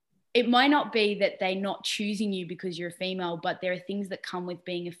it might not be that they're not choosing you because you're a female, but there are things that come with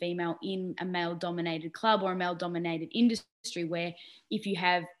being a female in a male-dominated club or a male-dominated industry where if you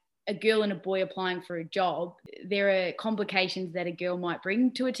have a girl and a boy applying for a job, there are complications that a girl might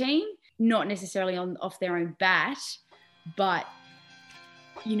bring to a team, not necessarily off their own bat, but,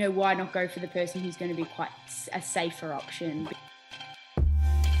 why not go for the person who's going to be quite a safer option?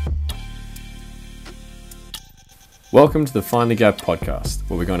 Welcome to the Find the Gap podcast,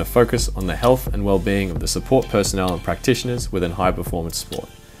 where we're going to focus on the health and well-being of the support personnel and practitioners within high-performance sport.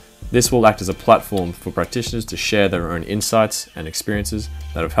 This will act as a platform for practitioners to share their own insights and experiences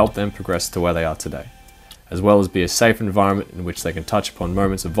that have helped them progress to where they are today, as well as be a safe environment in which they can touch upon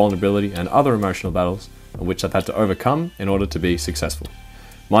moments of vulnerability and other emotional battles in which they've had to overcome in order to be successful.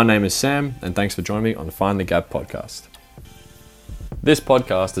 My name is Sam, and thanks for joining me on the Find the Gap podcast. This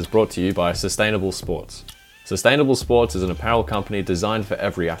podcast is brought to you by Sustainable Sports. Sustainable Sports is an apparel company designed for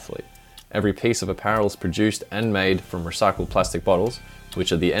every athlete. Every piece of apparel is produced and made from recycled plastic bottles,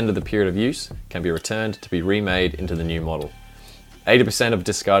 which at the end of the period of use can be returned to be remade into the new model. 80% of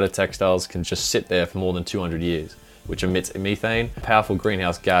discarded textiles can just sit there for more than 200 years, which emits methane, a powerful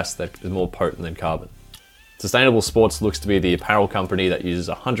greenhouse gas that is more potent than carbon. Sustainable Sports looks to be the apparel company that uses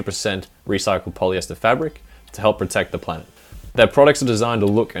 100% recycled polyester fabric to help protect the planet. Their products are designed to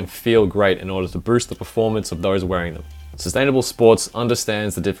look and feel great in order to boost the performance of those wearing them. Sustainable Sports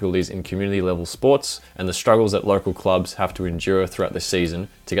understands the difficulties in community-level sports and the struggles that local clubs have to endure throughout the season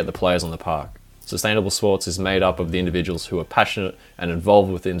to get the players on the park. Sustainable Sports is made up of the individuals who are passionate and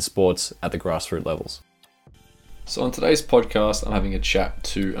involved within sports at the grassroots levels. So on today's podcast, I'm having a chat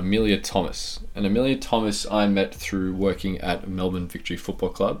to Amelia Thomas. And Amelia Thomas I met through working at Melbourne Victory Football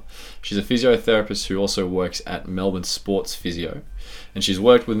Club. She's a physiotherapist who also works at Melbourne Sports Physio. And she's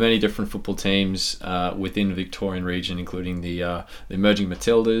worked with many different football teams within the Victorian region, including the Emerging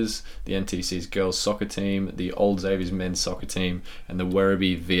Matildas, the NTC's girls soccer team, the Old Xavier's men's soccer team, and the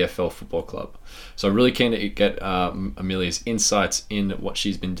Werribee VFL Football Club. So I'm really keen to get Amelia's insights in what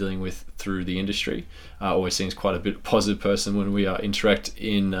she's been dealing with through the industry. Always seems quite a bit positive person when we interact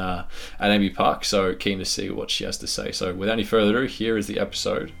at Amy Park, so keen to see what she has to say. So without any further ado, here is the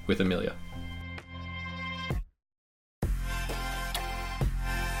episode with Amelia.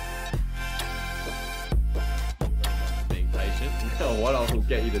 What I will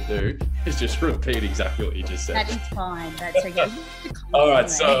get you to do is just repeat exactly what you just said. That is fine. That's okay. All right.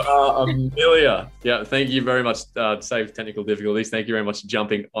 So, Amelia, thank you very much. Save technical difficulties. Thank you very much for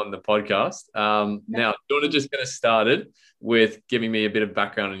jumping on the podcast. Now, do you want to just get us started with giving me a bit of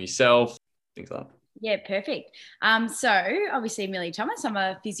background on yourself, things like that? Yeah, perfect. So obviously Amelia Thomas, I'm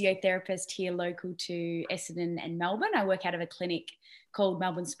a physiotherapist here local to Essendon and Melbourne. I work out of a clinic called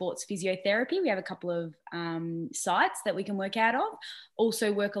Melbourne Sports Physiotherapy. We have a couple of sites that we can work out of.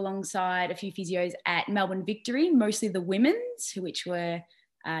 Also work alongside a few physios at Melbourne Victory, mostly the women's, which were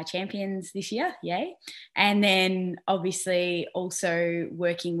champions this year, yay. And then obviously also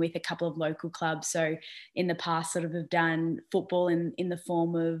working with a couple of local clubs. So in the past sort of have done football in the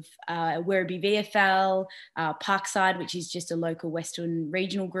form of Werribee VFL, Parkside, which is just a local Western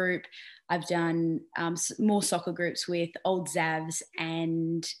regional group. I've done more soccer groups with Old Zavs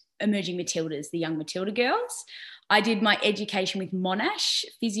and Emerging Matildas, the young Matilda girls. I did my education with Monash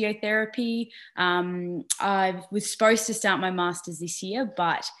Physiotherapy. I was supposed to start my master's this year,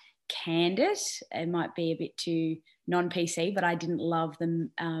 but canned it. It might be a bit too non-PC, but I didn't love the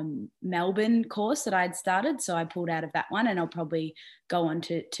Melbourne course that I had started, so I pulled out of that one, and I'll probably go on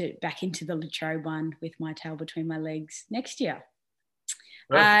to back into the Latrobe one with my tail between my legs next year.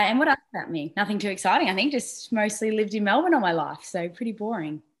 Right. And what else about me? Nothing too exciting, I think. Just mostly lived in Melbourne all my life, so pretty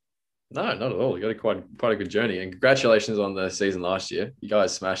boring. No, not at all. You got quite a good journey, and congratulations on the season last year. You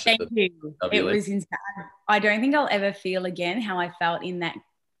guys smashed it. Thank you. It was insane. I don't think I'll ever feel again how I felt in that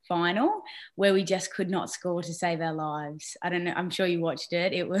final where we just could not score to save our lives. I don't know. I'm sure you watched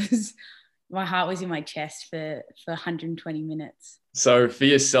it. It was, my heart was in my chest for 120 minutes. So for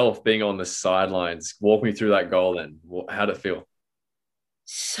yourself, being on the sidelines, walk me through that goal then. How'd it feel?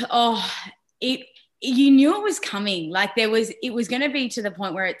 So, you knew it was coming. Like it was going to be to the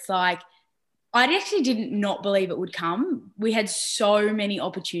point where it's like, I actually didn't not believe it would come. We had so many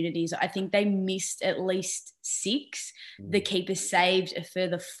opportunities. I think they missed at least 6. The keeper saved a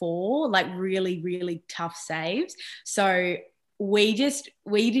further 4, like really, really tough saves. So we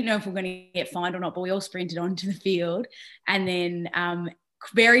didn't know if we were going to get fined or not, but we all sprinted onto the field, and then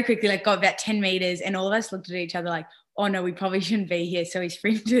very quickly got about 10 meters, and all of us looked at each other like, oh no, we probably shouldn't be here. So we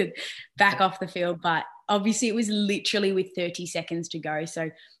sprinted back off the field. But obviously it was literally with 30 seconds to go.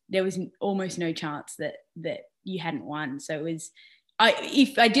 So there was almost no chance that you hadn't won. So it was,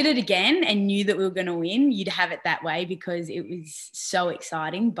 if I did it again and knew that we were going to win, you'd have it that way because it was so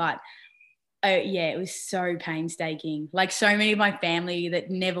exciting. But yeah, it was so painstaking. Like so many of my family that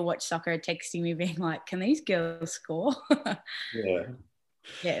never watched soccer are texting me being like, can these girls score? Yeah.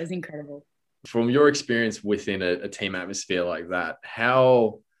 Yeah, it was incredible. From your experience within a team atmosphere like that,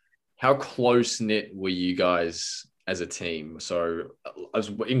 how close knit were you guys as a team? So,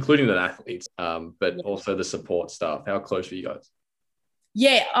 including the athletes, but also the support staff. How close were you guys?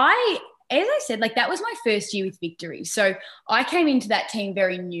 Yeah, as I said, like that was my first year with Victory. So I came into that team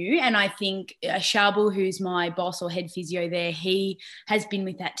very new. And I think Sharbul, who's my boss or head physio there, he has been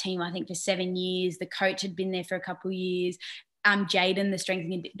with that team, I think, for 7 years. The coach had been there for a couple of years. Jaden, the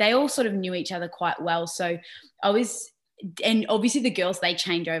strength, they all sort of knew each other quite well. So and obviously the girls, they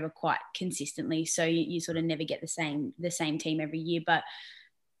change over quite consistently. So you sort of never get the same team every year. But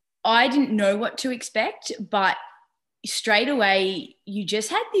I didn't know what to expect, but straight away you just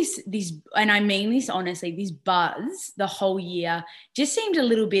had this, and I mean this honestly, this buzz the whole year. Just seemed a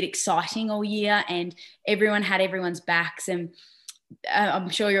little bit exciting all year, and everyone had everyone's backs. And I'm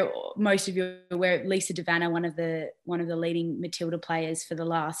sure most of you are aware, Lisa Devanna, one of the leading Matilda players for the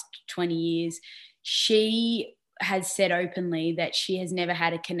last 20 years, she has said openly that she has never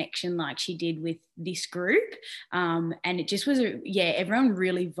had a connection like she did with this group. And it just was, everyone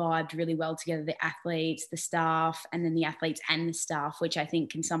really vibed really well together, the athletes, the staff, and then the athletes and the staff, which I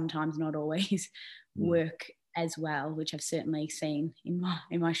think can sometimes not always work as well, which I've certainly seen in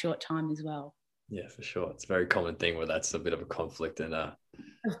my short time as well. Yeah, for sure. It's a very common thing where that's a bit of a conflict and of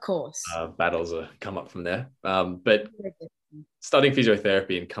course battles come up from there. But studying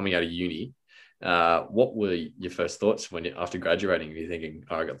physiotherapy and coming out of uni, what were your first thoughts after graduating? Were you thinking,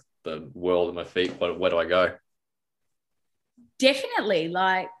 oh, I got the world at my feet, where do I go? Definitely.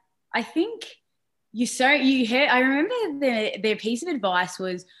 Like, I think I remember their piece of advice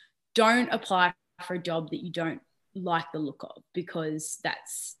was, don't apply for a job that you don't like the look of, because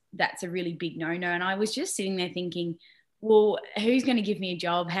that's a really big no-no. And I was just sitting there thinking, well, who's going to give me a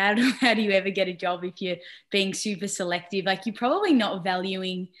job? How do you ever get a job if you're being super selective? Like, you're probably not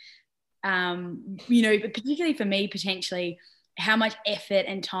valuing, but particularly for me, potentially how much effort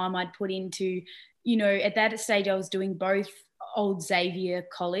and time I'd put into, at that stage I was doing both Old Xavier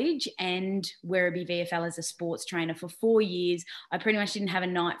College and Werribee VFL as a sports trainer for 4 years. I pretty much didn't have a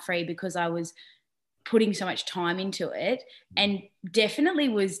night free because I was putting so much time into it, and definitely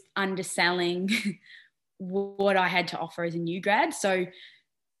was underselling what I had to offer as a new grad. So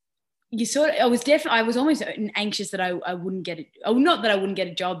I was almost anxious that I wouldn't get it. Oh, not that I wouldn't get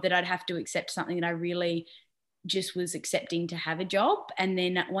a job, that I'd have to accept something that I really just was accepting to have a job. And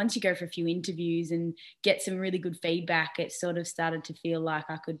then once you go for a few interviews and get some really good feedback, it sort of started to feel like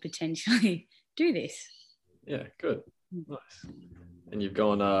I could potentially do this. Yeah, good. Nice. And you've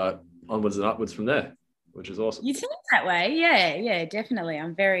gone onwards and upwards from there, which is awesome. You think that way? Yeah, definitely.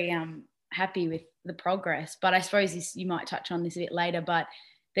 I'm very happy with the progress. But I suppose you might touch on this a bit later, but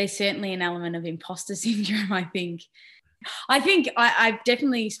there's certainly an element of imposter syndrome, I think. I've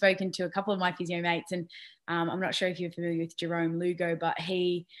definitely spoken to a couple of my physio mates, and I'm not sure if you're familiar with Jerome Lugo, but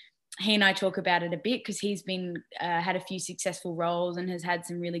he and I talk about it a bit, because he's been had a few successful roles and has had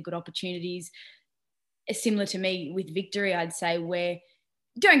some really good opportunities, similar to me with Victory, I'd say, where,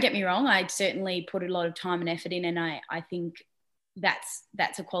 don't get me wrong, I'd certainly put a lot of time and effort in, and I think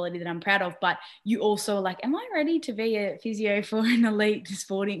that's a quality that I'm proud of. But you also are like, am I ready to be a physio for an elite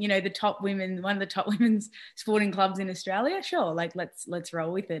sporting, one of the top women's sporting clubs in Australia? Sure, like let's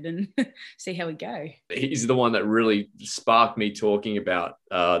roll with it and see how we go. He's the one that really sparked me talking about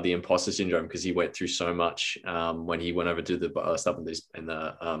the imposter syndrome, because he went through so much when he went over to the stuff in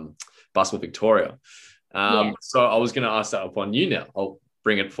the Basketball Victoria. So I was going to ask that upon you now. I'll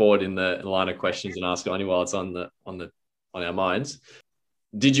bring it forward in the line of questions and ask Anya while it's on our minds.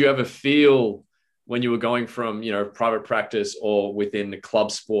 Did you ever feel, when you were going from, private practice or within the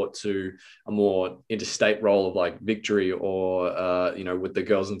club sport to a more interstate role of like Victory or, with the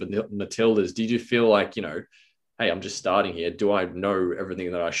girls and Matildas, did you feel like, hey, I'm just starting here. Do I know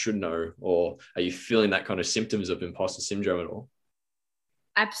everything that I should know? Or are you feeling that kind of symptoms of imposter syndrome at all?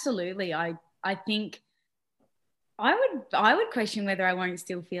 Absolutely. I think I would question whether I won't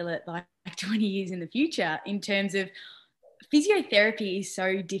still feel it like 20 years in the future, in terms of physiotherapy is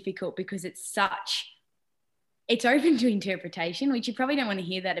so difficult because it's open to interpretation, which you probably don't want to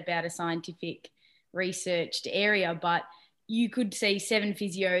hear that about a scientific researched area, but you could see 7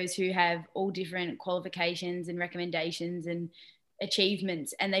 physios who have all different qualifications and recommendations and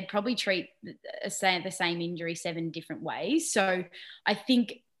achievements, and they'd probably treat the same injury 7 different ways. So I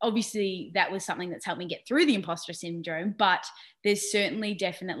think obviously that was something that's helped me get through the imposter syndrome, but there's certainly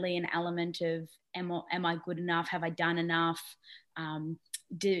definitely an element of, am I good enough? Have I done enough?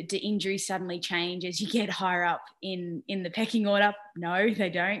 Do injuries suddenly change as you get higher up in the pecking order? No, they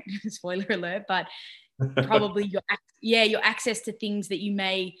don't. Spoiler alert. But probably your access to things that you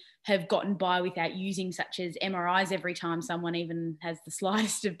may have gotten by without using, such as MRIs every time someone even has the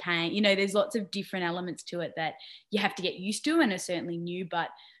slightest of pain. You know, there's lots of different elements to it that you have to get used to and are certainly new. But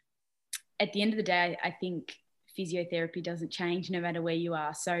at the end of the day, I think physiotherapy doesn't change no matter where you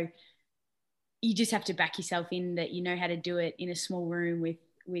are. So you just have to back yourself in that you know how to do it in a small room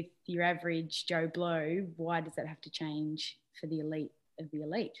with your average Joe Blow. Why does that have to change for the elite of the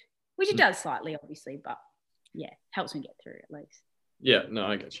elite? Which it does slightly, obviously, but yeah, helps me get through at least. Yeah, no,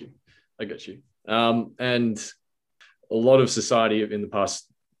 I get you. And a lot of society in the past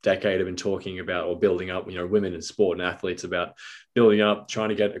decade have been talking about, or building up, women in sport and athletes, about building up, trying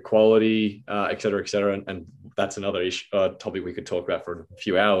to get equality, et cetera, et cetera. And that's another topic we could talk about for a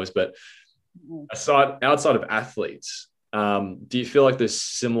few hours. But outside of athletes, do you feel like there's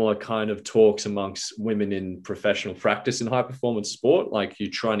similar kind of talks amongst women in professional practice in high performance sport? Like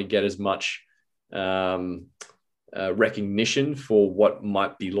you're trying to get as much recognition for what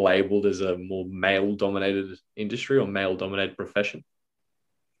might be labeled as a more male dominated industry or male dominated profession?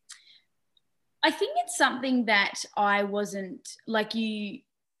 I think it's something that I wasn't I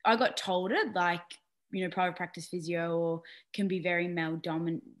got told it, like, private practice physio can be very male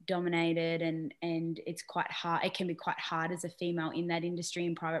dominated, and it's quite hard. It can be quite hard as a female in that industry,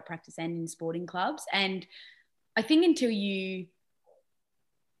 in private practice and in sporting clubs. And I think until you,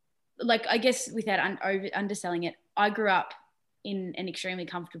 I guess without underselling it, I grew up in an extremely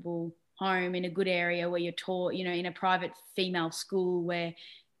comfortable home in a good area where you're taught, in a private female school where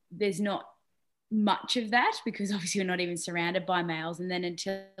there's not much of that, because obviously you're not even surrounded by males. And then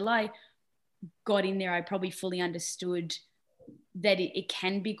until I got in there, I probably fully understood that it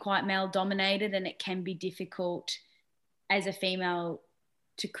can be quite male dominated, and it can be difficult as a female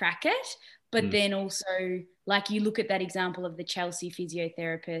to crack it. But then also, like, you look at that example of the Chelsea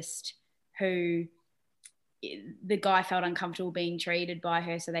physiotherapist who the guy felt uncomfortable being treated by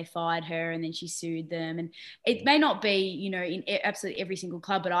her, so they fired her, and then she sued them. And it may not be, in absolutely every single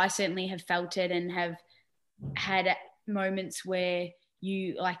club, but I certainly have felt it and have had moments where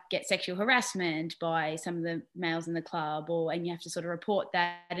you get sexual harassment by some of the males in the club, and you have to sort of report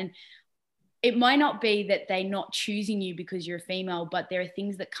that. And it might not be that they're not choosing you because you're a female, but there are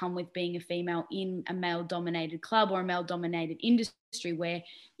things that come with being a female in a male dominated club or a male dominated industry, where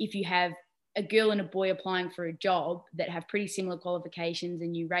if you have a girl and a boy applying for a job that have pretty similar qualifications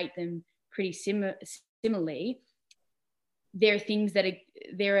and you rate them pretty similarly, there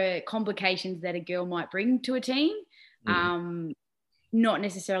are complications that a girl might bring to a team. Not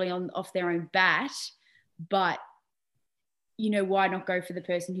necessarily off their own bat, but why not go for the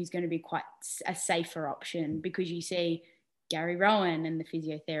person who's going to be quite a safer option? Because you see Gary Rowan and the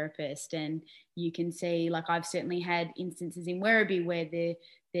physiotherapist, and you can see, I've certainly had instances in Werribee where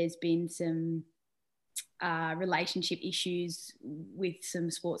there's been some relationship issues with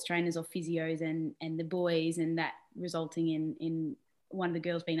some sports trainers or physios and the boys, and that resulting in one of the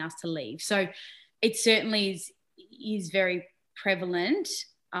girls being asked to leave. So it certainly is very prevalent.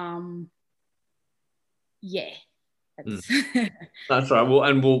 That's right.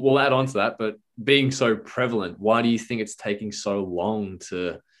 We'll add on to that. But being so prevalent, why do you think it's taking so long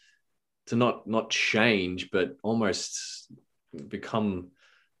to not change, but almost become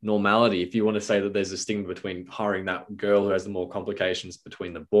normality? If you want to say that there's a stigma between hiring that girl who has the more complications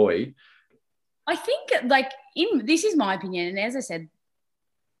between the boy, I think this is my opinion, and as I said,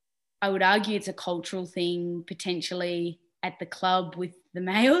 I would argue it's a cultural thing potentially at the club with the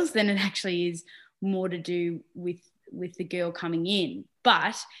males than it actually is more to do with the girl coming in.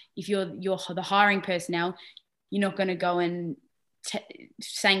 But if you're the hiring personnel, you're not going to go and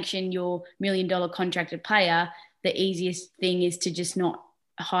sanction your $1 million contracted player. The easiest thing is to just not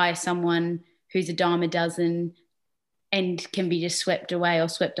hire someone who's a dime a dozen and can be just swept away or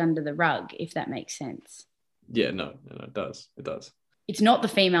swept under the rug, if that makes sense. Yeah, no, it does. It's not the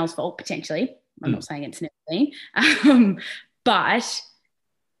female's fault, potentially. I'm not saying it's never been. But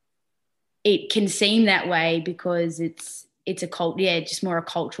it can seem that way because it's just more a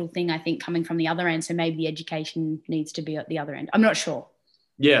cultural thing, I think, coming from the other end. So maybe the education needs to be at the other end. I'm not sure.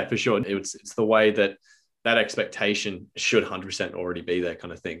 Yeah, for sure. It's the way that expectation should 100% already be there,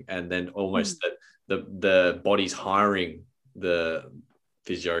 kind of thing. And then almost that the body's hiring the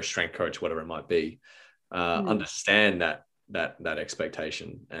physio, strength coach, whatever it might be, understand that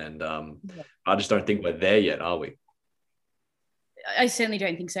expectation. And I just don't think we're there yet, are we? I certainly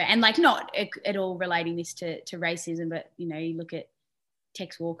don't think so. And like not at all relating this to racism, but, you know, you look at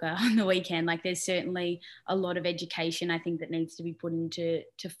Tex Walker on the weekend, like there's certainly a lot of education I think that needs to be put into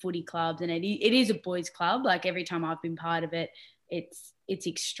footy clubs. And it is a boys club. Like every time I've been part of it, it's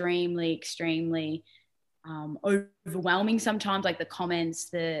extremely, extremely overwhelming sometimes, like the comments,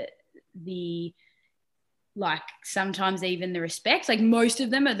 the like sometimes even the respect, like most of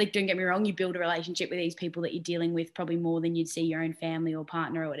them are like, don't get me wrong, you build a relationship with these people that you're dealing with probably more than you'd see your own family or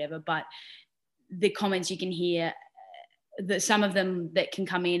partner or whatever. But the comments you can hear, that some of them that can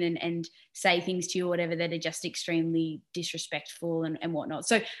come in and say things to you or whatever that are just extremely disrespectful and whatnot.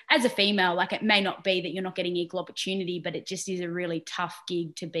 So as a female, like it may not be that you're not getting equal opportunity, but it just is a really tough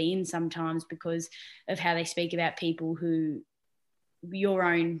gig to be in sometimes because of how they speak about people who your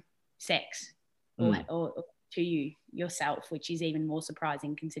own sex or to you yourself, which is even more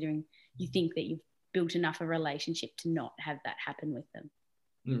surprising considering you think that you've built enough a relationship to not have that happen with them.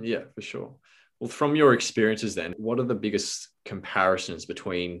 Yeah, for sure. Well, from your experiences then, what are the biggest comparisons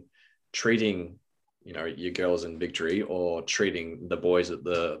between treating, you know, your girls in Victory or treating the boys at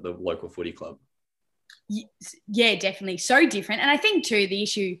the local footy club? Yeah, definitely. So different. And I think too, the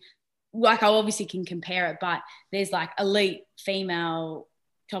issue, like I obviously can compare it, but there's like elite female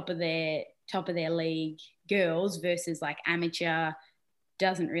top of their league girls versus like amateur,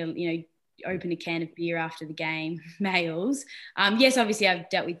 doesn't really, you know, open a can of beer after the game males. Yes, obviously I've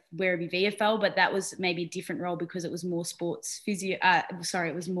dealt with Werribee VFL, but that was maybe a different role because it was more sports physio.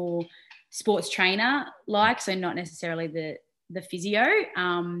 It was more sports trainer like, so not necessarily the physio.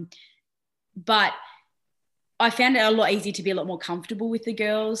 But I found it a lot easier to be a lot more comfortable with the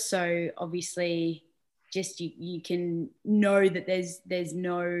girls. So obviously, just you can know that there's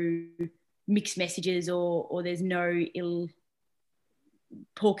no mixed messages or there's no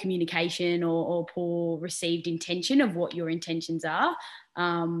poor communication or poor received intention of what your intentions are.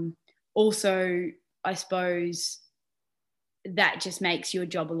 Also, I suppose that just makes your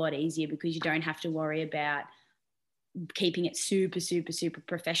job a lot easier because you don't have to worry about keeping it super, super, super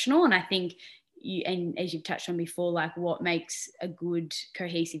professional. And I think and as you've touched on before, like what makes a good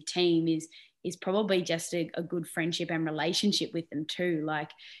cohesive team is probably just a good friendship and relationship with them too. Like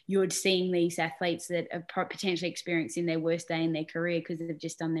you're seeing these athletes that are potentially experiencing their worst day in their career because they've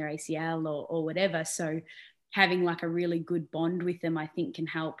just done their ACL or whatever. So having like a really good bond with them, I think can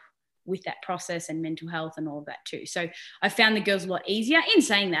help with that process and mental health and all of that too. So I found the girls a lot easier. In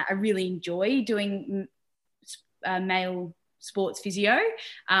saying that, I really enjoy doing male sports physio.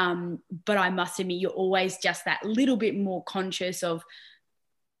 But I must admit, you're always just that little bit more conscious of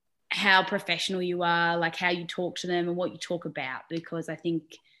how professional you are, like how you talk to them and what you talk about, because I think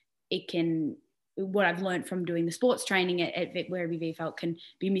what I've learned from doing the sports training at Werribee VFL can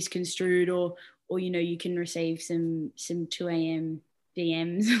be misconstrued or, you know, you can receive some 2 a.m.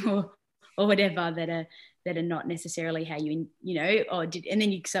 DMs or whatever that are not necessarily how you know, and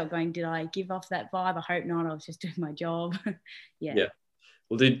then you start going, did I give off that vibe? I hope not. I was just doing my job. Yeah.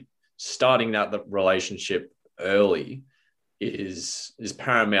 Well, starting out the relationship early is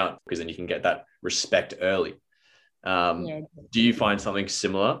paramount because then you can get that respect early. Do you find something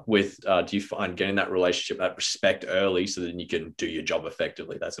similar with, do you find getting that relationship, that respect early so then you can do your job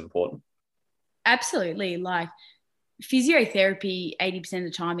effectively? That's important. Absolutely. Like physiotherapy, 80% of the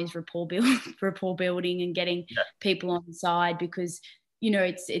time is rapport building and getting people on the side because, you know,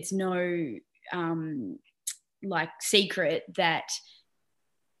 it's no like secret that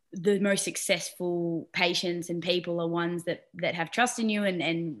the most successful patients and people are ones that have trust in you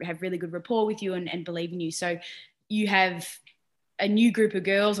and have really good rapport with you and believe in you. So you have a new group of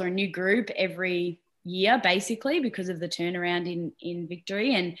girls or a new group every year, basically, because of the turnaround in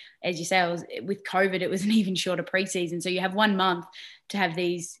Victory. And as you say, with COVID, it was an even shorter preseason. So you have 1 month to have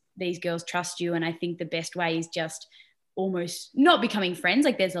these girls trust you. And I think the best way is just almost not becoming friends,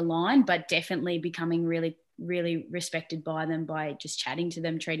 like there's a line, but definitely becoming really, really respected by them by just chatting to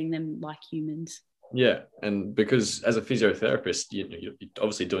them, treating them like humans. Yeah. And because as a physiotherapist, you're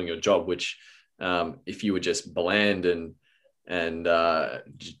obviously doing your job, which if you were just bland and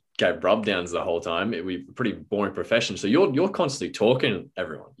gave rub downs the whole time, it would be a pretty boring profession. So you're constantly talking to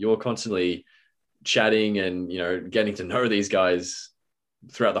everyone. You're constantly chatting and, you know, getting to know these guys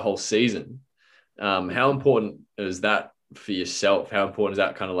throughout the whole season. How important is that for yourself? How important is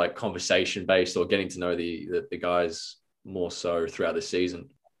that kind of like conversation based or getting to know the guys more so throughout the season?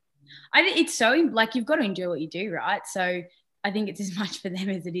 I think it's so like you've got to enjoy what you do, right? So I think it's as much for them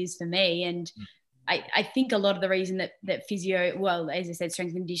as it is for me. And I think a lot of the reason that physio, well, as I said,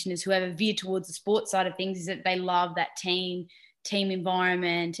 strength and conditioners, whoever veer towards the sports side of things is that they love that team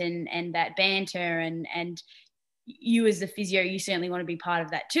environment and that banter and you as the physio, you certainly want to be part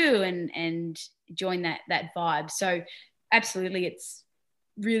of that too, and join that vibe. So absolutely, it's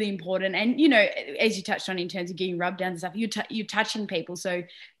really important. And, you know, as you touched on in terms of getting rub downs and stuff, you're touching people. So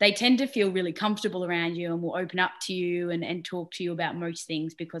they tend to feel really comfortable around you and will open up to you and talk to you about most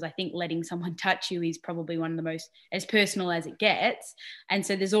things, because I think letting someone touch you is probably one of the most, as personal as it gets. And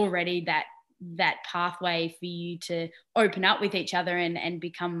so there's already that pathway for you to open up with each other and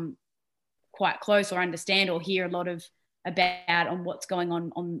become quite close, or understand or hear a lot of about on what's going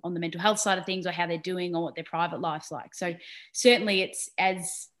on the mental health side of things, or how they're doing, or what their private life's like. So certainly it's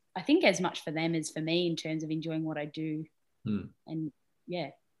I think as much for them as for me in terms of enjoying what I do. And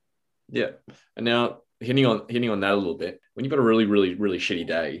yeah. And now hitting on that a little bit, when you've got a really, really, really shitty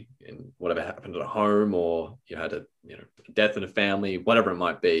day and whatever happened at home, or you had a death in a family, whatever it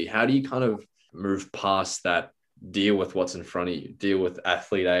might be, how do you kind of move past that, deal with what's in front of you, deal with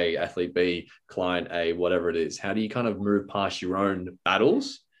athlete A, athlete B, client A, whatever it is? How do you kind of move past your own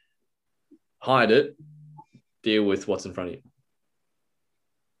battles, hide it, deal with what's in front of you?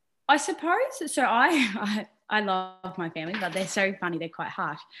 I suppose so. I love my family, but they're so funny. They're quite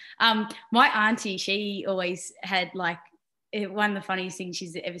harsh. My auntie, she always had like, one of the funniest things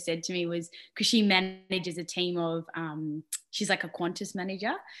she's ever said to me was, because she manages a team of, she's like a Qantas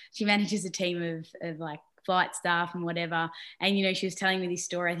manager. She manages a team of like flight staff and whatever. And, you know, she was telling me this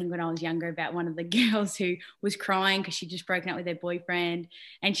story, I think when I was younger, about one of the girls who was crying because she'd just broken up with her boyfriend.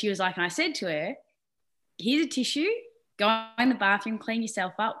 And she was like, and I said to her, here's a tissue, go in the bathroom, clean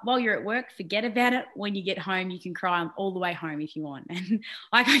yourself up. While you're at work, forget about it. When you get home, you can cry all the way home if you want. And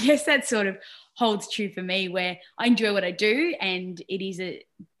like, I guess that sort of holds true for me, where I enjoy what I do and it is a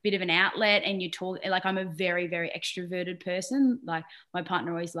bit of an outlet. And you talk, like, I'm a very, very extroverted person. Like, my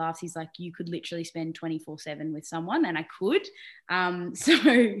partner always laughs. He's like, you could literally spend 24/7 with someone, and I could.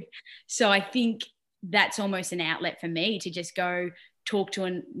 So I think that's almost an outlet for me to just go talk to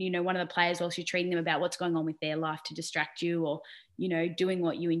one of the players whilst you're treating them about what's going on with their life, to distract you, or, you know, doing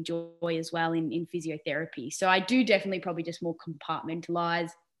what you enjoy as well in physiotherapy. So I do definitely probably just more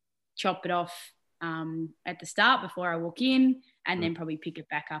compartmentalize, chop it off at the start before I walk in, and then probably pick it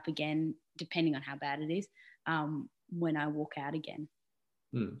back up again, depending on how bad it is, when I walk out again.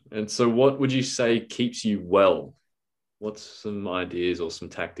 And so what would you say keeps you well? What's some ideas or some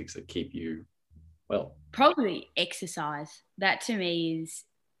tactics that keep you well? Probably exercise. That to me is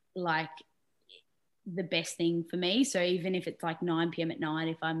like the best thing for me. So even if it's like 9 p.m. at night,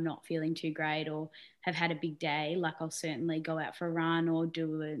 if I'm not feeling too great or have had a big day, like, I'll certainly go out for a run or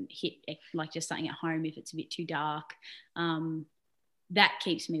do a hit, like just something at home if it's a bit too dark. That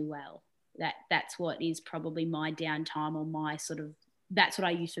keeps me well. That's what is probably my downtime, or my sort of, that's what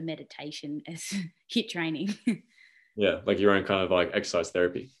I use for meditation as hit training. Yeah, like your own kind of like exercise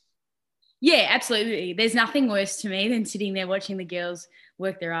therapy. Yeah, absolutely. There's nothing worse to me than sitting there watching the girls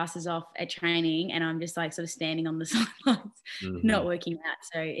work their asses off at training, and I'm just like sort of standing on the sidelines, not working out.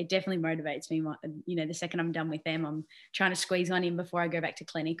 So it definitely motivates me. You know, the second I'm done with them, I'm trying to squeeze one in before I go back to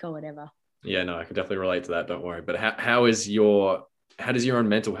clinic or whatever. Yeah, no, I can definitely relate to that. Don't worry. But how does your own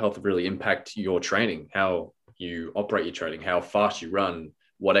mental health really impact your training? How you operate your training? How fast you run?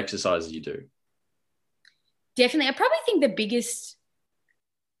 What exercises you do? Definitely. I probably think the biggest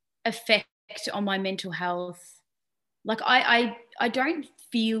effect on my mental health, like I don't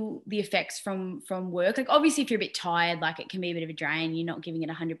feel the effects from work. Like, obviously if you're a bit tired, like, it can be a bit of a drain, you're not giving it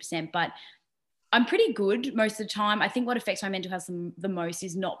 100%, but I'm pretty good most of the time. I think what affects my mental health the most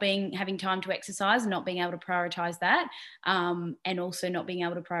is having time to exercise and not being able to prioritize that, and also not being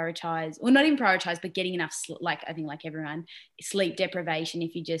able to prioritize, or not even prioritize, but getting enough like, I think like everyone, sleep deprivation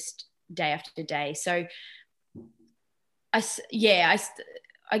if you just day after day. So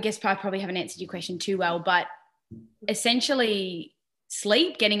I guess I probably haven't answered your question too well, but essentially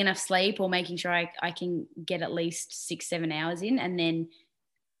getting enough sleep, or making sure I can get at least 6-7 hours in, and then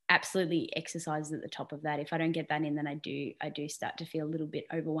absolutely exercise at the top of that. If I don't get that in, then I do start to feel a little bit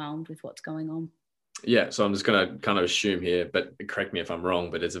overwhelmed with what's going on. Yeah, so I'm just going to kind of assume here, but correct me if I'm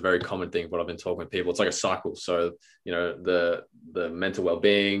wrong, but it's a very common thing what I've been talking with people. It's like a cycle. So, you know, the mental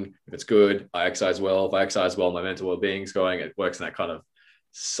well-being, if it's good, I exercise well. If I exercise well, my mental well-being is going. It works in that kind of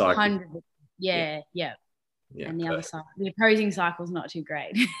cycle. 100%. Yeah. And the other side, the opposing cycle is not too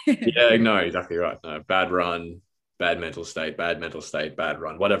great. Yeah, no, exactly right. No, bad run, bad mental state, bad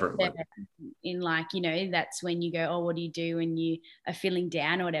run, whatever it might be. In, like, you know, that's when you go, oh, what do you do when you are feeling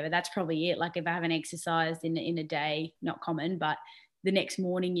down or whatever? That's probably it. Like, if I haven't exercised in a day, not common, but the next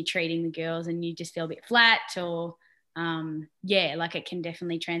morning you're treating the girls and you just feel a bit flat, or like, it can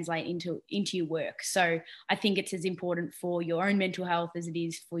definitely translate into your work. So I think it's as important for your own mental health as it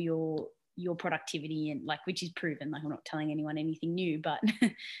is for your your productivity, and like, which is proven. Like, I'm not telling anyone anything new, but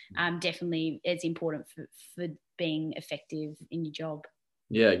definitely it's important for being effective in your job.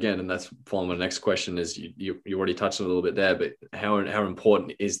 Yeah, again, and that's following my next question is you already touched on a little bit there, but how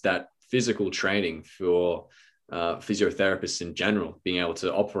important is that physical training for physiotherapists in general, being able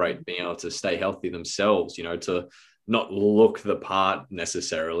to operate, being able to stay healthy themselves, you know, to not look the part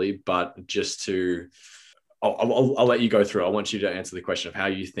necessarily, but just to, I'll let you go through. I want you to answer the question of how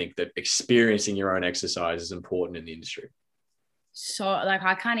you think that experiencing your own exercise is important in the industry. So like,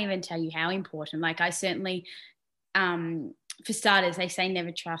 I can't even tell you how important. Like, I certainly, for starters, they say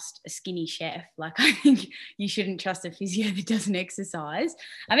never trust a skinny chef. Like, I think you shouldn't trust a physio that doesn't exercise.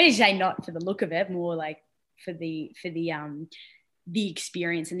 I mean, I say not for the look of it, more like for the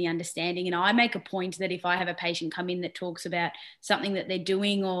experience and the understanding. And I make a point that if I have a patient come in that talks about something that they're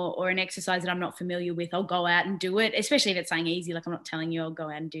doing or an exercise that I'm not familiar with, I'll go out and do it, especially if it's something easy. Like, I'm not telling you I'll go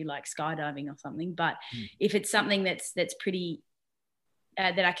out and do like skydiving or something, but if it's something that's pretty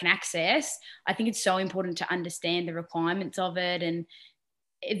that I can access, I think it's so important to understand the requirements of it. And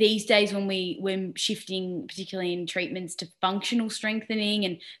these days, when we're shifting, particularly in treatments, to functional strengthening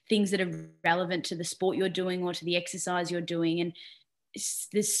and things that are relevant to the sport you're doing or to the exercise you're doing, and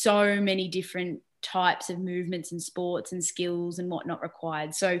there's so many different types of movements and sports and skills and whatnot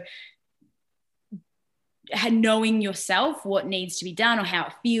required. So knowing yourself what needs to be done or how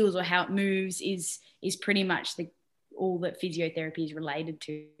it feels or how it moves is pretty much all that physiotherapy is related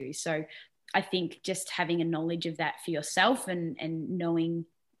to. So I think just having a knowledge of that for yourself and knowing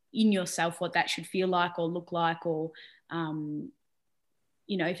in yourself what that should feel like or look like, or,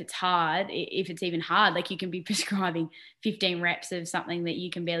 you know, if it's hard, if it's even hard, like, you can be prescribing 15 reps of something that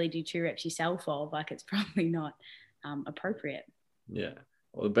you can barely do 2 reps yourself of. Like, it's probably not appropriate. Yeah.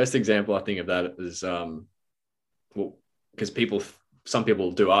 Well, the best example I think of that is, well, because some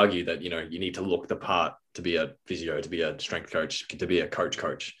people do argue that, you know, you need to look the part to be a physio, to be a strength coach, to be a coach.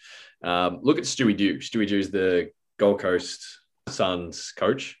 Look at Stewie Dew. Stewie Dew is the Gold Coast Suns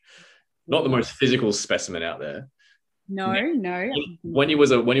coach. Not the most physical specimen out there. No. When he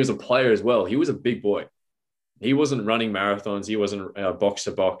was a player as well, he was a big boy. He wasn't running marathons. He wasn't box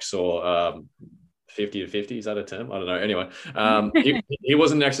to box or 50 to 50. Is that a term? I don't know. Anyway, he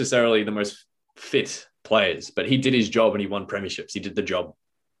wasn't necessarily the most fit players, but he did his job and he won premierships. He did the job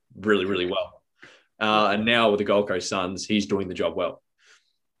really, really well. And now with the Gold Coast Suns, he's doing the job well.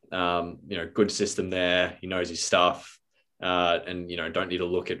 You know, good system there. He knows his stuff, and, you know, don't need to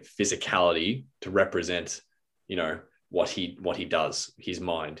look at physicality to represent, you know, what he does, his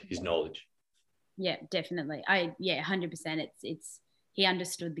mind, his knowledge. Yeah, definitely. 100%. It's he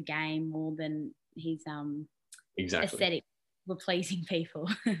understood the game more than his aesthetic were pleasing people.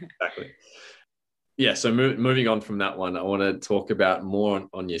 Exactly. Yeah, so moving on from that one, I want to talk about more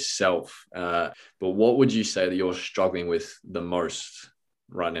on yourself. But what would you say that you're struggling with the most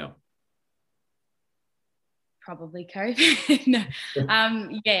right now? Probably COVID. No.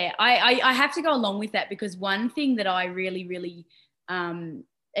 Yeah, I have to go along with that, because one thing that I really, really,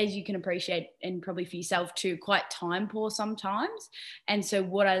 as you can appreciate, and probably for yourself too, quite time poor sometimes. And so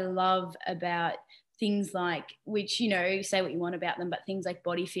what I love about things like, which, you know, say what you want about them, but things like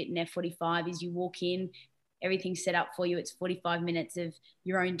BodyFit and F45 is you walk in, everything's set up for you. It's 45 minutes of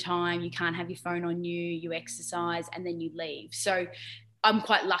your own time. You can't have your phone on you, you exercise, and then you leave. So I'm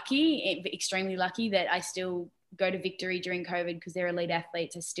quite lucky, extremely lucky, that I still go to Victory during COVID because they're elite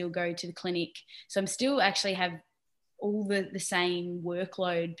athletes. I still go to the clinic. So I'm still actually have all the same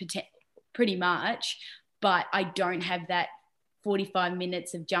workload pretty much, but I don't have that 45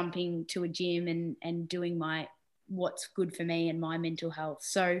 minutes of jumping to a gym and doing what's good for me and my mental health.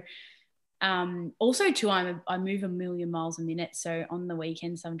 So also too, I move a million miles a minute. So on the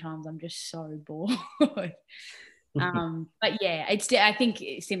weekend, sometimes I'm just so bored. But yeah, I think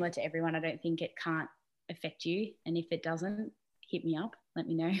it's similar to everyone. I don't think it can't affect you. And if it doesn't, hit me up, let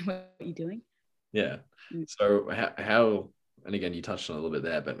me know what you're doing. Yeah. So how, and again, you touched on a little bit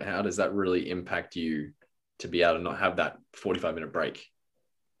there, but how does that really impact you to be able to not have that 45-minute break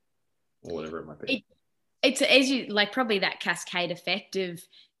or whatever it might be? It's as you like, probably that cascade effect of,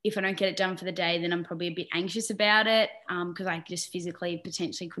 if I don't get it done for the day, then I'm probably a bit anxious about it because I just physically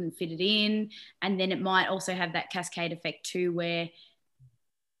potentially couldn't fit it in. And then it might also have that cascade effect too, where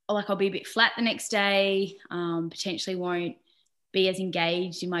like I'll be a bit flat the next day, potentially won't be as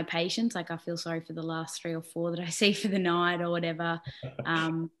engaged in my patients. Like I feel sorry for the last 3 or 4 that I see for the night or whatever.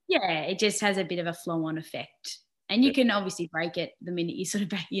 Yeah, it just has a bit of a flow-on effect. And you can obviously break it the minute you sort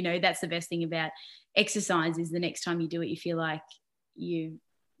of, you know, that's the best thing about exercise is the next time you do it, you feel like you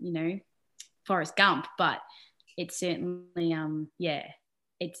know, Forrest Gump, but it's certainly,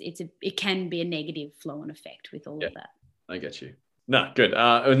 it can be a negative flow and effect with all of that. I get you. No, good.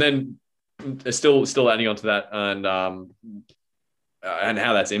 And then still adding on to that and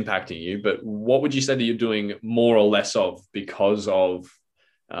how that's impacting you. But what would you say that you're doing more or less of because of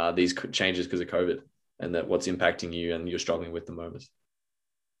these changes because of COVID, and that what's impacting you and you're struggling with the moment?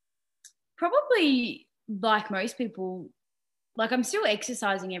 Probably like most people, like I'm still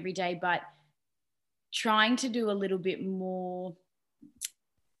exercising every day, but trying to do a little bit more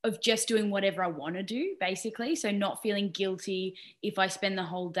of just doing whatever I want to do, basically. So not feeling guilty if I spend the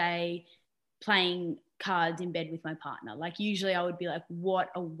whole day playing cards in bed with my partner. Like usually I would be like, what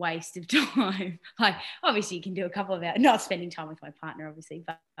a waste of time. Like obviously you can do a couple of hours, not spending time with my partner obviously,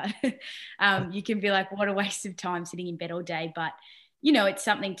 but you can be like, what a waste of time sitting in bed all day. But you know, it's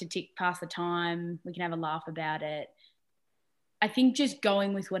something to tick past the time. We can have a laugh about it. I think just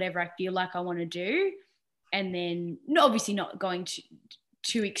going with whatever I feel like I want to do, and then obviously not going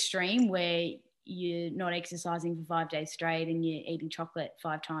too extreme where you're not exercising for 5 days straight and you're eating chocolate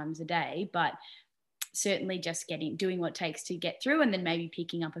 5 times a day, but certainly just doing what it takes to get through, and then maybe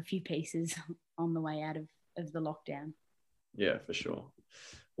picking up a few pieces on the way out of the lockdown. Yeah, for sure.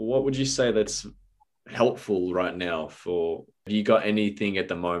 What would you say that's helpful right now have you got anything at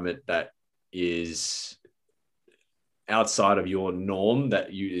the moment that is outside of your norm that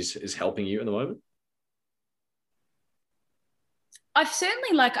is helping you at the moment? I've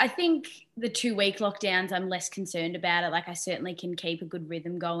certainly, I think the 2-week lockdowns, I'm less concerned about it. Like I certainly can keep a good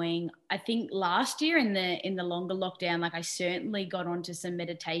rhythm going. I think last year in the longer lockdown, I certainly got onto some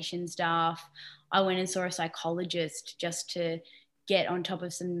meditation stuff. I went and saw a psychologist just to get on top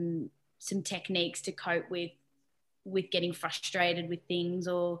of some techniques to cope with getting frustrated with things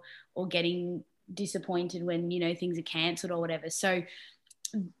or getting disappointed when, things are cancelled or whatever. So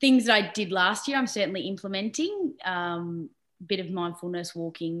things that I did last year, I'm certainly implementing. Bit of mindfulness,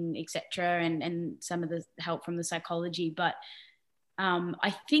 walking, etc., and some of the help from the psychology. But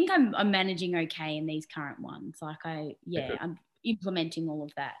I think I'm managing okay in these current ones. I'm implementing all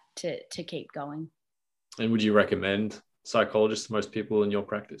of that to keep going. And would you recommend psychologists to most people in your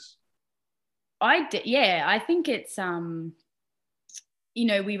practice? I think it's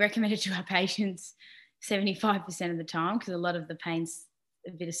we recommend it to our patients 75% of the time because a lot of the pain's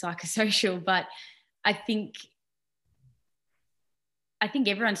a bit of psychosocial, but I think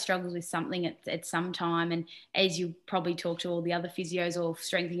everyone struggles with something at some time. And as you probably talk to all the other physios or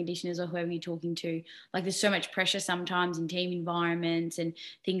strength and conditioners or whoever you're talking to, there's so much pressure sometimes in team environments and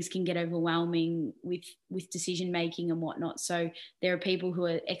things can get overwhelming with decision-making and whatnot. So there are people who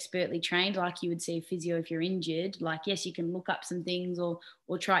are expertly trained, like you would see a physio if you're injured. Yes, you can look up some things or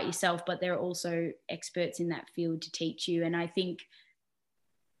try it yourself, but there are also experts in that field to teach you. And I think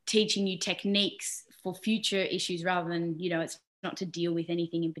teaching you techniques for future issues rather than, it's not to deal with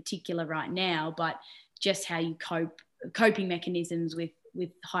anything in particular right now, but just how you coping mechanisms with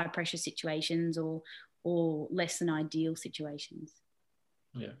high pressure situations or less than ideal situations.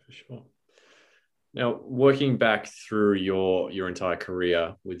 Yeah, for sure. Now, working back through your entire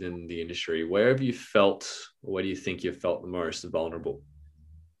career within the industry, where do you think you felt the most vulnerable?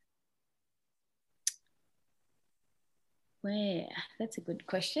 Where? That's a good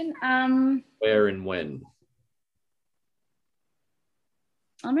question. Where and when?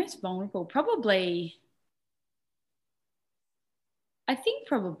 I'm most vulnerable. Probably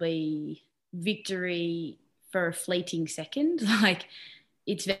victory for a fleeting second.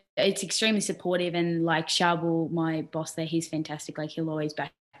 It's extremely supportive, and Sharbul, my boss there, he's fantastic. He'll always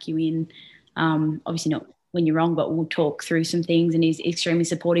back you in. Obviously not when you're wrong, but we'll talk through some things, and he's extremely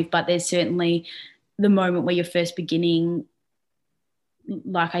supportive. But there's certainly the moment where you're first beginning,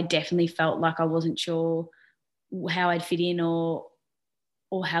 I definitely felt like I wasn't sure how I'd fit in or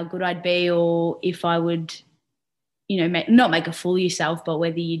how good I'd be, or if I would, not make a fool of yourself, but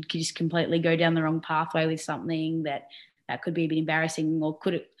whether you'd just completely go down the wrong pathway with something that could be a bit embarrassing, or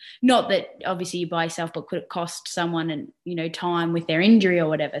could it, not that obviously you're by yourself, but could it cost someone and, time with their injury or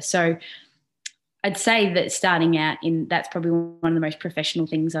whatever. So I'd say that starting out that's probably one of the most professional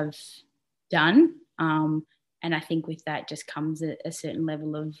things I've done. And I think with that just comes a certain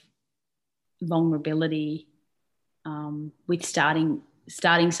level of vulnerability with starting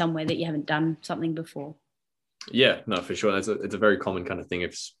somewhere that you haven't done something before. Yeah, no, for sure. It's a very common kind of thing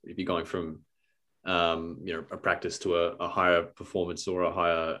if you're going from a practice to a higher performance or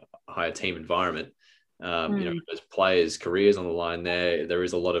a higher team environment. As players' careers on the line, there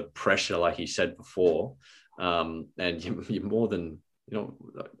is a lot of pressure, like you said before, and you're more than, I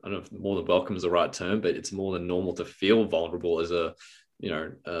don't know if more than welcome is the right term, but it's more than normal to feel vulnerable as a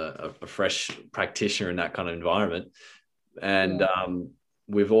fresh practitioner in that kind of environment. And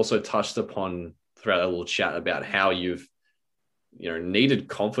we've also touched upon throughout a little chat about how you've, needed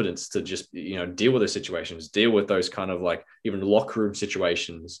confidence to just, deal with those situations, deal with those kind of like even locker room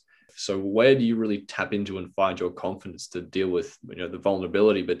situations. So where do you really tap into and find your confidence to deal with, the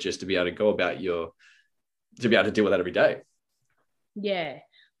vulnerability, but just to be able to go about to be able to deal with that every day? Yeah.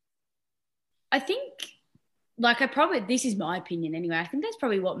 I think, this is my opinion anyway, I think that's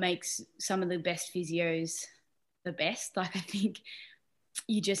probably what makes some of the best physios the best. Like, I think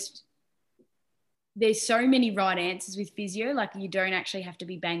there's so many right answers with physio. Like, you don't actually have to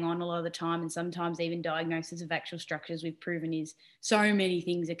be bang on a lot of the time. And sometimes even diagnosis of actual structures we've proven is so many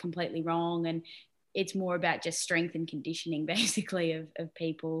things are completely wrong. And it's more about just strength and conditioning basically of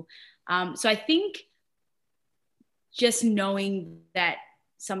people. So I think just knowing that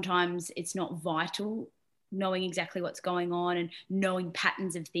sometimes it's not vital, knowing exactly what's going on and knowing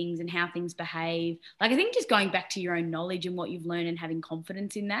patterns of things and how things behave. Like, I think just going back to your own knowledge and what you've learned and having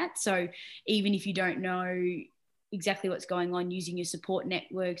confidence in that. So even if you don't know exactly what's going on, using your support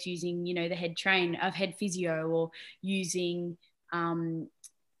networks, using, the head physio, or using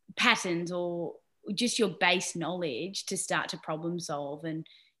patterns, or just your base knowledge to start to problem solve. And,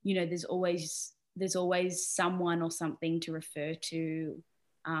 there's always someone or something to refer to,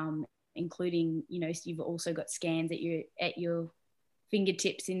 including, you've also got scans at your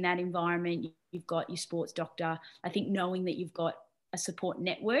fingertips in that environment. You've got your sports doctor. I think knowing that you've got a support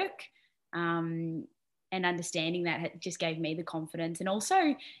network, and understanding that just gave me the confidence. And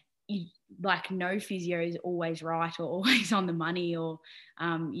also, no physio is always right or always on the money, or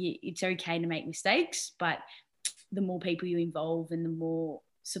it's okay to make mistakes, but the more people you involve and the more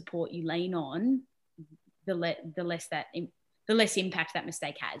support you lean on, the less impact that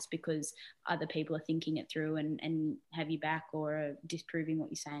mistake has, because other people are thinking it through and have you back, or are disproving what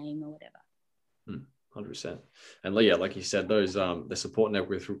you're saying, or whatever. 100%. And yeah, like you said, those the support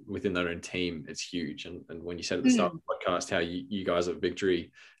network within their own team, it's huge. And when you said at the start of the podcast how you guys at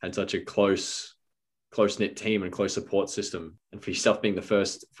Victory had such a close-knit team and close support system, and for yourself being the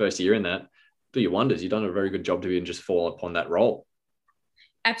first year in that, do your wonders. You've done a very good job to be and just fall upon that role.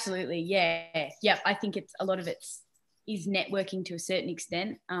 Absolutely. Yeah. I think a lot of it is networking to a certain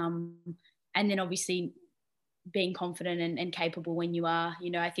extent. And then obviously being confident and capable when you are,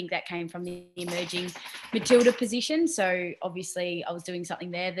 I think that came from the emerging Matilda position. So obviously I was doing something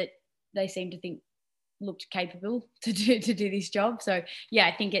there that they seemed to think looked capable to do this job. So yeah,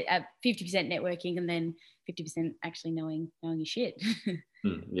 I think 50% networking and then 50% actually knowing your shit.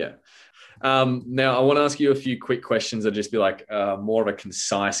 Yeah. Now I want to ask you a few quick questions that just be like more of a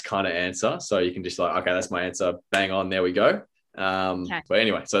concise kind of answer. So you can just okay, that's my answer. Bang on. There we go. Okay. But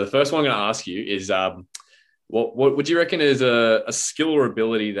anyway, so the first one I'm going to ask you is, what would you reckon is a skill or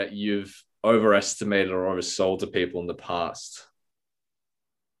ability that you've overestimated or oversold to people in the past?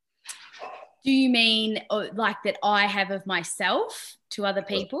 Do you mean like that I have of myself to other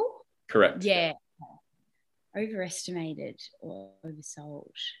people? Correct. Yeah. Overestimated or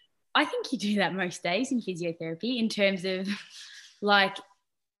oversold. I think you do that most days in physiotherapy, in terms of like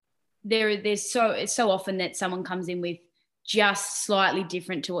there's so often that someone comes in with just slightly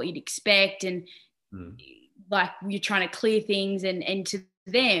different to what you'd expect, and like you're trying to clear things, and to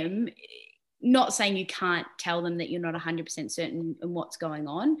them, not saying you can't tell them that you're not 100% certain in what's going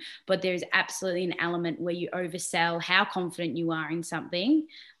on, but there's absolutely an element where you oversell how confident you are in something,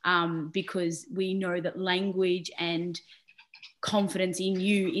 because we know that language and confidence in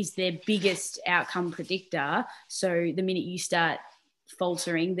you is their biggest outcome predictor. So the minute you start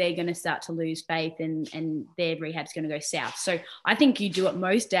faltering, they're going to start to lose faith, and their rehab's going to go south. So I think you do it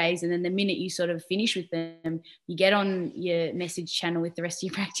most days, and then the minute you sort of finish with them, you get on your message channel with the rest of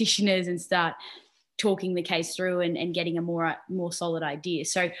your practitioners and start talking the case through and getting a more solid idea.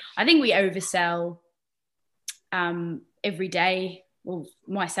 So I think we oversell every day, well,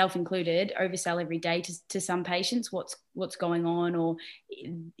 myself included, oversell every day to some patients what's going on, or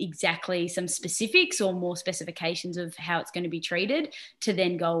exactly some specifics or more specifications of how it's going to be treated, to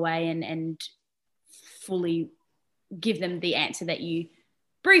then go away and fully give them the answer that you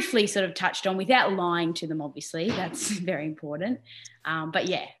briefly sort of touched on, without lying to them, obviously. That's very important. But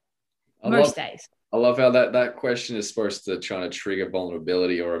yeah, most days. I love how that question is supposed to try to trigger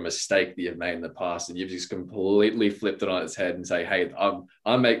vulnerability or a mistake that you've made in the past, and you've just completely flipped it on its head and say, hey,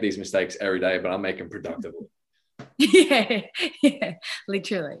 I make these mistakes every day, but I make them productively. Yeah,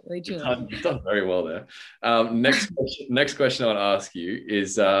 literally. You've done very well there. Next question I want to ask you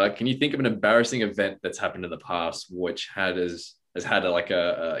is, can you think of an embarrassing event that's happened in the past which has had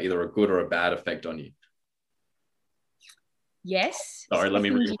either a good or a bad effect on you? Yes. Sorry, let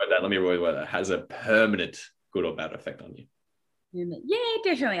me reword that. Has a permanent good or bad effect on you? Yeah,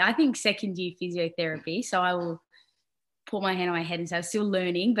 definitely. I think second year physiotherapy. So I will put my hand on my head and say I was still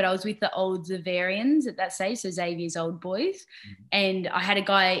learning, but I was with the old Xaverians at that stage, so Xavier's old boys. And I had a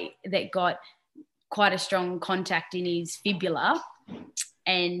guy that got quite a strong contact in his fibula.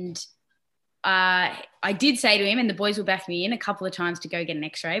 And I did say to him, and the boys will back me in a couple of times to go get an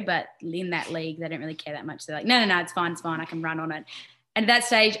x-ray, but in that league, they don't really care that much. They're like, no, it's fine. I can run on it. And at that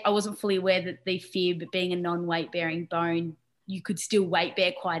stage, I wasn't fully aware that the fib, being a non-weight bearing bone, you could still weight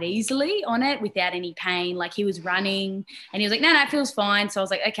bear quite easily on it without any pain. Like he was running and he was like, no, it feels fine. So I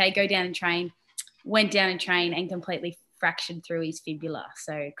was like, okay, go down and train. Went down and trained and completely fractured through his fibula.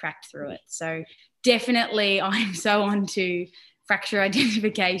 So cracked through it. So definitely I'm so on to fracture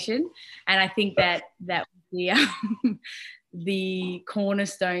identification. And I think that was the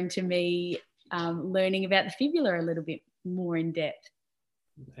cornerstone to me learning about the fibula a little bit more in depth.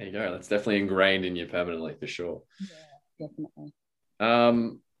 There you go. That's definitely ingrained in you permanently for sure. Yeah, definitely.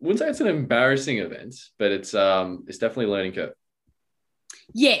 Wouldn't say it's an embarrassing event, but it's definitely a learning curve.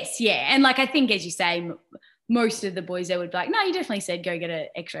 Yes, yeah. And like I think, as you say, most of the boys there would be like, no, you definitely said go get an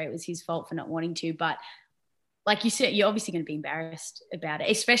x-ray. It was his fault for not wanting to. But like you said, you're obviously going to be embarrassed about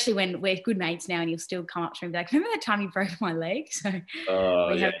it, especially when we're good mates now and you'll still come up to me and be like, remember that time you broke my leg? So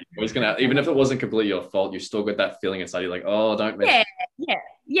yeah, even if it wasn't completely your fault, you still got that feeling inside. You're like, oh, don't mention.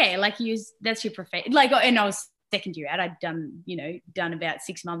 Yeah. Like that's your profession. Like, and I was second year out, I'd done about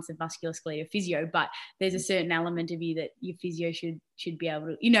 6 months of musculoskeletal physio, but there's a certain element of you that your physio should be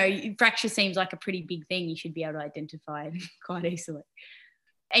able to, fracture seems like a pretty big thing. You should be able to identify it quite easily.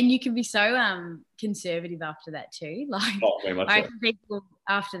 And you can be so conservative after that too. Like I think people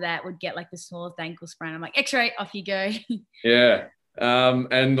after that would get like the smallest ankle sprain. I'm like, x-ray, off you go. Yeah.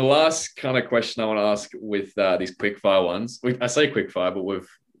 And the last kind of question I want to ask with these quick fire ones, I say quick fire, but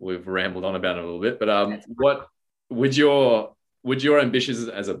we've rambled on about it a little bit. But what would your ambitions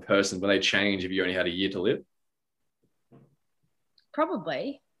as a person, when they change if you only had a year to live?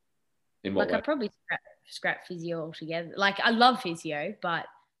 Probably. In what way? I'd probably scrap physio altogether. Like I love physio, but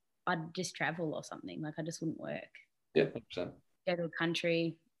I'd just travel or something. Like I just wouldn't work. Yeah, 100%. Go to a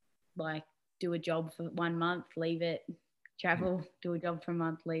country, like do a job for 1 month, leave it, travel, do a job for a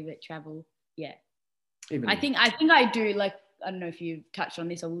month, leave it, travel. Yeah. I think I do, like, I don't know if you've touched on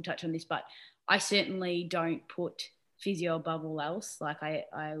this or we'll touch on this, but I certainly don't put physio above all else. Like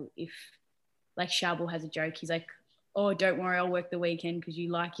if like Shabel has a joke, he's like, oh, don't worry, I'll work the weekend because you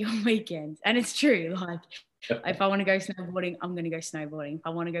like your weekends. And it's true. Like if I want to go snowboarding, I'm going to go snowboarding. If I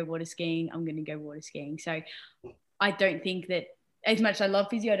want to go water skiing, I'm going to go water skiing. So I don't think that, as much as I love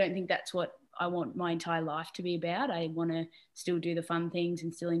physio, I don't think that's what I want my entire life to be about. I want to still do the fun things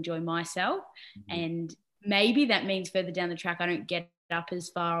and still enjoy myself. Mm-hmm. And maybe that means further down the track, I don't get up as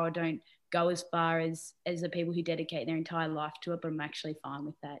far or don't go as far as the people who dedicate their entire life to it, but I'm actually fine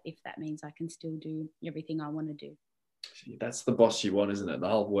with that if that means I can still do everything I want to do. That's the boss you want, isn't it? The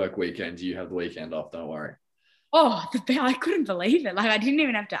whole work weekend, you have the weekend off, don't worry. Oh, I couldn't believe it. Like I didn't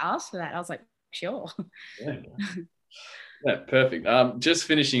even have to ask for that. I was like, sure. Yeah, perfect. Just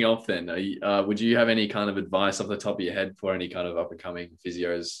finishing off then, would you have any kind of advice off the top of your head for any kind of up-and-coming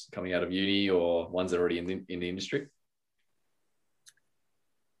physios coming out of uni or ones that are already in the industry?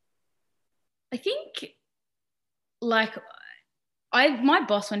 I think, like, my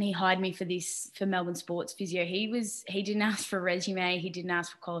boss, when he hired me for Melbourne Sports Physio, he didn't ask for a resume, he didn't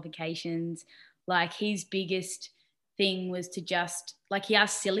ask for qualifications. Like his biggest thing was to just, like, he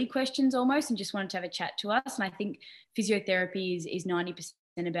asked silly questions almost and just wanted to have a chat to us. And I think physiotherapy is 90%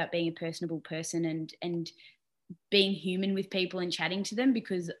 about being a personable person and being human with people and chatting to them,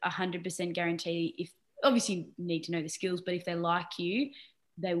 because 100% guarantee, if obviously you need to know the skills, but if they like you,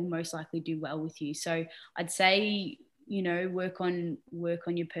 they will most likely do well with you. So I'd say, work on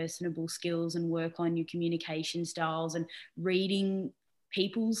your personable skills and work on your communication styles and reading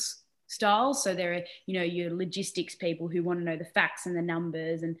people's styles. So there are, your logistics people who want to know the facts and the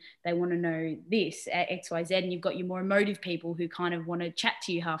numbers and they want to know this at XYZ, and you've got your more emotive people who kind of want to chat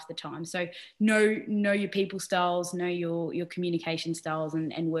to you half the time. So know your people styles, know your communication styles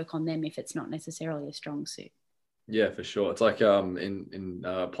and work on them if it's not necessarily a strong suit. Yeah, for sure. It's like in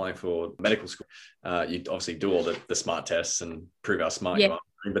applying for medical school, you obviously do all the smart tests and prove how smart you are.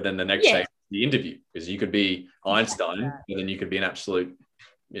 But then the next stage is the interview, because you could be Einstein, and then you could be an absolute,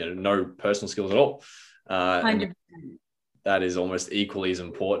 no personal skills at all. 100%. That is almost equally as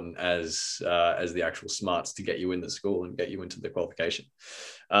important as the actual smarts to get you into school and get you into the qualification.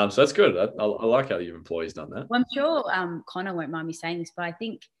 So that's good. I like how your employee's done that. Well, I'm sure Connor won't mind me saying this, but I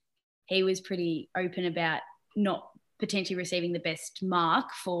think he was pretty open about not potentially receiving the best mark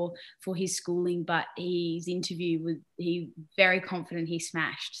for his schooling, but his interview was, he very confident he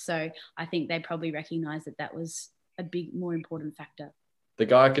smashed. So I think they probably recognised that was a big, more important factor. The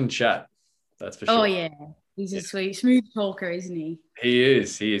guy can chat, that's for sure. Oh yeah, he's a smooth talker, isn't he? He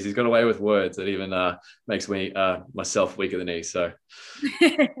is. He's got away with words that even makes me myself weaker than he. So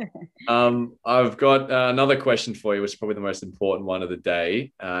I've got another question for you, which is probably the most important one of the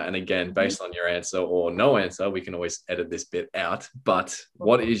day. And again, based on your answer or no answer, we can always edit this bit out. But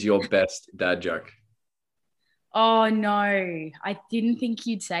what is your best dad joke? Oh no, I didn't think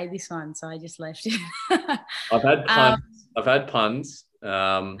you'd say this one, so I just left it. I've had puns.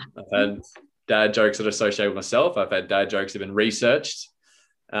 I've had dad jokes that are associated with myself. I've had dad jokes that have been researched.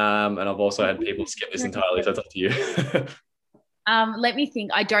 And I've also had people skip this entirely, so it's up to you. Let me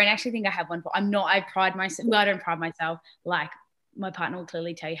think. I don't actually think I have one. I pride myself. Well, I don't pride myself. Like, my partner will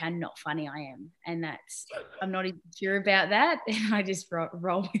clearly tell you how not funny I am. And I'm not even sure about that. And I just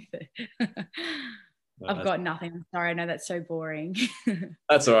roll with it. I've got nothing. I'm sorry. I know that's so boring.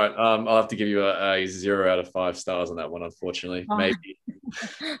 That's all right. I'll have to give you a 0 out of 5 stars on that one, unfortunately. Oh.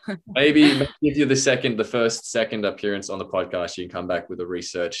 Maybe give you the first second appearance on the podcast, you can come back with a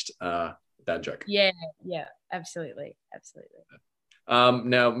researched dad joke. Yeah, absolutely.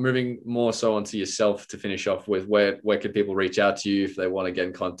 Now, moving more so onto yourself to finish off with, where can people reach out to you if they want to get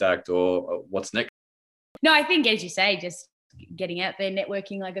in contact, or what's next? No, I think, as you say, just getting out there,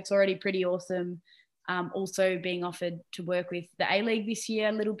 networking, like, it's already pretty awesome. Also being offered to work with the A-League this year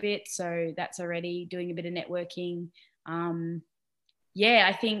a little bit. So that's already doing a bit of networking.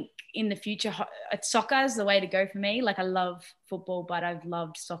 I think in the future, soccer is the way to go for me. Like, I love football, but I've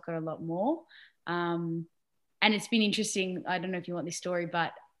loved soccer a lot more. And it's been interesting. I don't know if you want this story,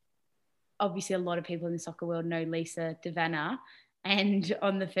 but obviously a lot of people in the soccer world know Lisa Devanna. And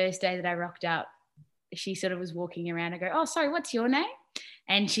on the first day that I rocked up, she sort of was walking around. I go, "Oh, sorry, what's your name?"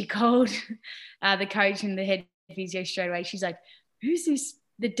 And she called the coach and the head physio straight away. She's like, "Who's this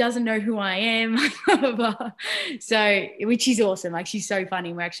that doesn't know who I am?" So, which is awesome. Like, she's so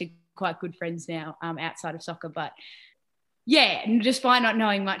funny. We're actually quite good friends now outside of soccer. But yeah, despite not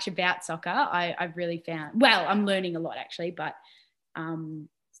knowing much about soccer, I've really found, well, I'm learning a lot actually, but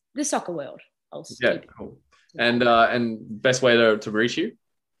the soccer world. Cool. And best way to reach you?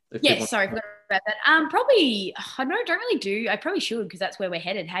 Sorry for about that. Probably, I don't really do. I probably should, because that's where we're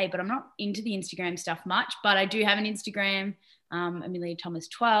headed. Hey, but I'm not into the Instagram stuff much. But I do have an Instagram, Amelia Thomas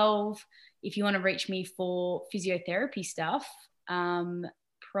 12. If you want to reach me for physiotherapy stuff,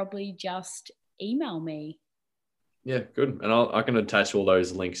 probably just email me. Yeah, good. And I can attach all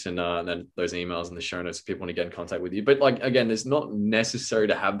those links and then those emails in the show notes if people want to get in contact with you. But, like, again, it's not necessary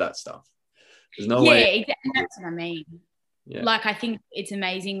to have that stuff. There's no way. Yeah, exactly. That's what I mean. Yeah. Like, I think it's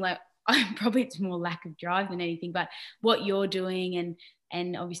amazing. Like, probably it's more lack of drive than anything, but what you're doing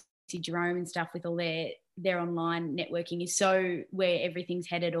and obviously Jerome and stuff with all their online networking is so where everything's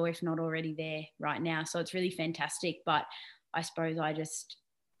headed, or if not already there right now. So it's really fantastic. But I suppose I just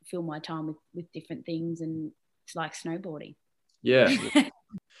fill my time with different things, and it's like snowboarding. Yeah.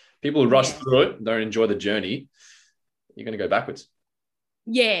 People rush through it, don't enjoy the journey. You're going to go backwards.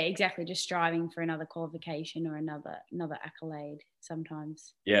 Yeah, exactly. Just striving for another qualification or another accolade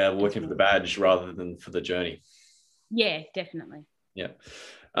sometimes. Yeah, working for the badge rather than for the journey. Yeah, definitely. Yeah.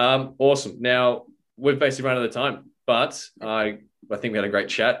 Awesome. Now, we've basically run out of time, but I think we had a great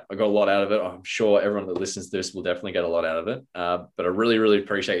chat. I got a lot out of it. I'm sure everyone that listens to this will definitely get a lot out of it. But I really, really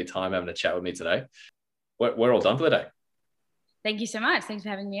appreciate your time having a chat with me today. We're all done for the day. Thank you so much. Thanks for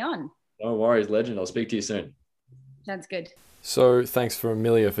having me on. No worries, legend. I'll speak to you soon. Sounds good. So thanks for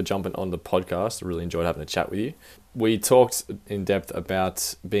Amelia for jumping on the podcast. I really enjoyed having a chat with you. We talked in depth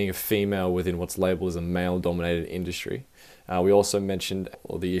about being a female within what's labelled as a male-dominated industry. We also mentioned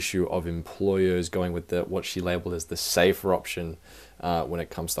the issue of employers going with what she labelled as the safer option when it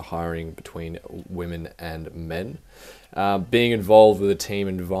comes to hiring between women and men. Being involved with a team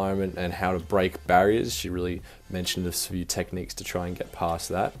environment and how to break barriers. She really mentioned a few techniques to try and get past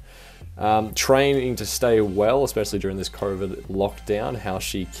that. Training to stay well, especially during this COVID lockdown, how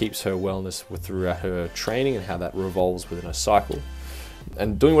she keeps her wellness throughout her training and how that revolves within a cycle.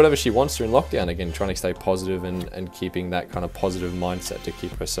 And doing whatever she wants during lockdown, again, trying to stay positive and keeping that kind of positive mindset to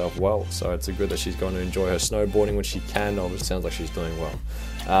keep herself well. So it's good that she's going to enjoy her snowboarding when she can. It sounds like she's doing well.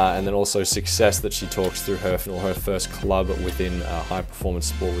 And then also success that she talks through her first club within high performance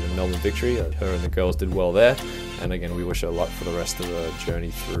sport within Melbourne Victory. Her and the girls did well there. And again, we wish her luck for the rest of the journey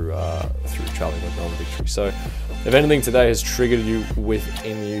through traveling with Melbourne Victory. So if anything today has triggered you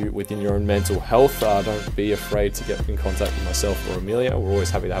within your own mental health, don't be afraid to get in contact with myself or Amelia. We're always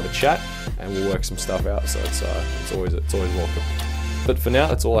happy to have a chat, and we'll work some stuff out. So it's always welcome. But for now,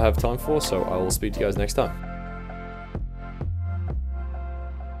 that's all I have time for. So I will speak to you guys next time.